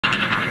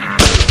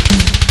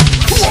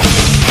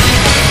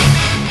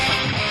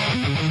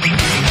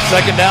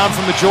Second down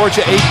from the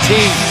Georgia 18.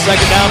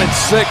 Second down and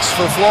 6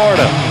 for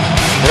Florida.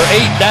 They're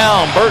 8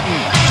 down. Burton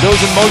goes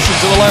in motion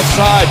to the left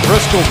side.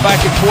 Driscoll's back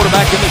at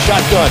quarterback in the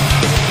shotgun.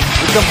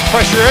 Here comes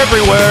pressure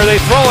everywhere.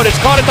 They throw it. It's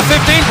caught at the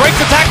 15. Breaks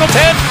the tackle.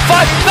 10,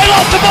 5. They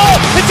lost the ball.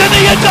 It's in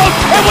the end zone,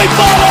 and we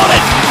fall on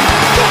it.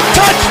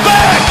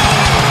 Touchback.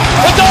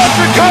 The Dogs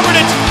recovered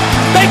it.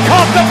 They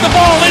coughed up the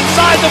ball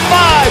inside the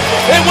 5.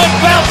 It went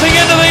bouncing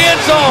into the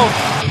end zone.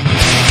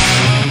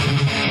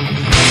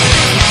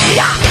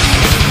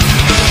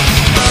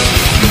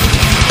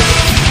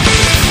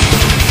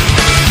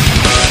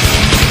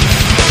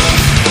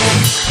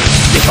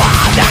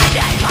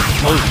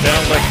 Goes down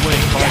left wing,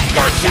 finds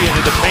Garcia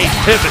into the paint,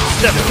 pivots,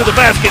 steps to the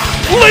basket,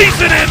 lays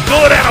it in,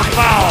 good, and a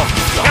foul.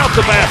 Count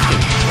the basket.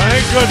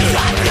 Thank goodness.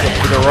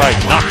 To the right,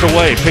 knocked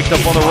away, picked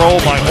up on the roll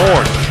by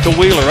Horn. To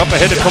Wheeler, up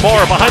ahead to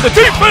Kamara, behind the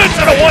defense,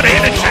 and a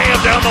one-handed jam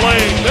down the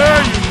lane.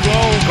 There you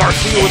go.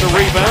 Garcia with a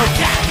rebound,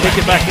 take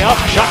it back out,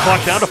 shot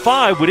clock down to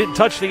 5. We didn't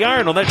touch the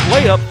iron on that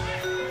layup.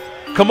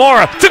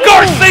 Kamara to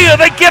Garcia,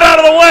 they get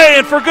out of the way,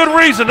 and for good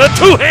reason, a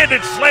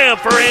two-handed slam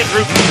for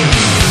Andrew.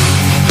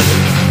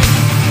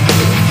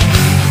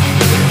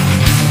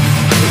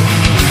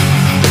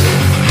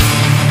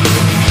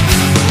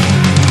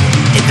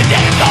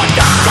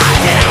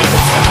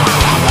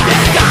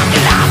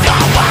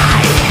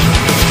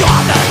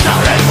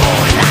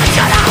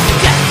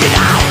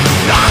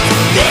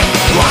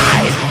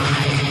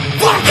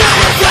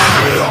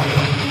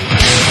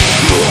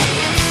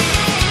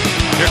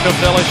 Here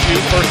comes LSU,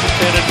 first and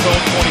 10 at its own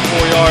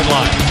 24-yard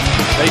line.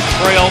 They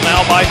trail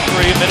now by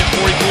 3, a minute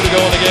 42 to go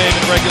in the game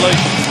in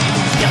regulation.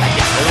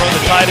 They run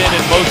the tight end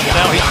in motion.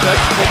 Now he sets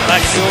full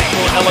backfield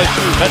for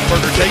LSU.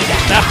 Metberger takes it.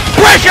 Now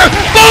pressure!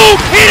 Boom!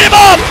 Hit him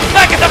up!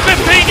 Back at the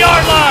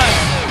 15-yard line.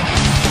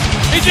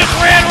 He just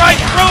ran right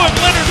through him.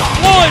 Leonard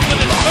Floyd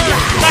with his third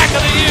sack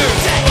of the year.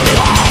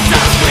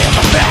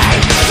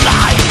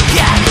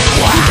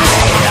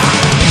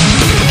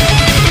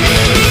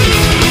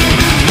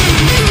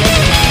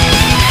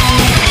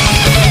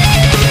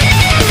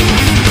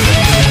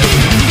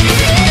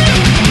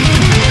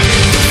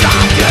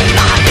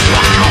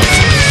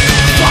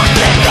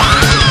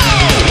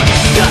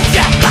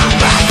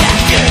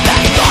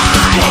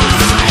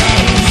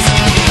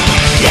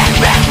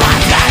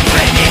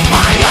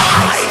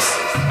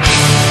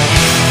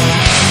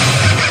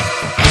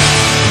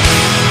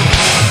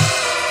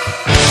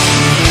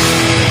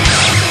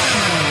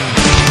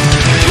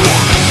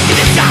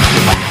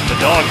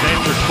 Dogs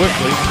answer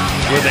quickly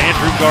with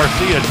Andrew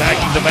Garcia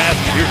attacking the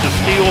basket. Here's a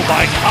steal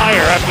by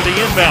Kyer after the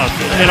inbound.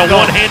 And a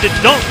one-handed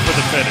dunk for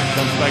the finish.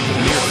 Comes back to the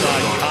near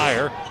side.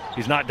 Kyer,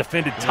 he's not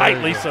defended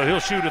tightly, so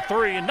he'll shoot a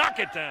 3 and knock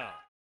it down.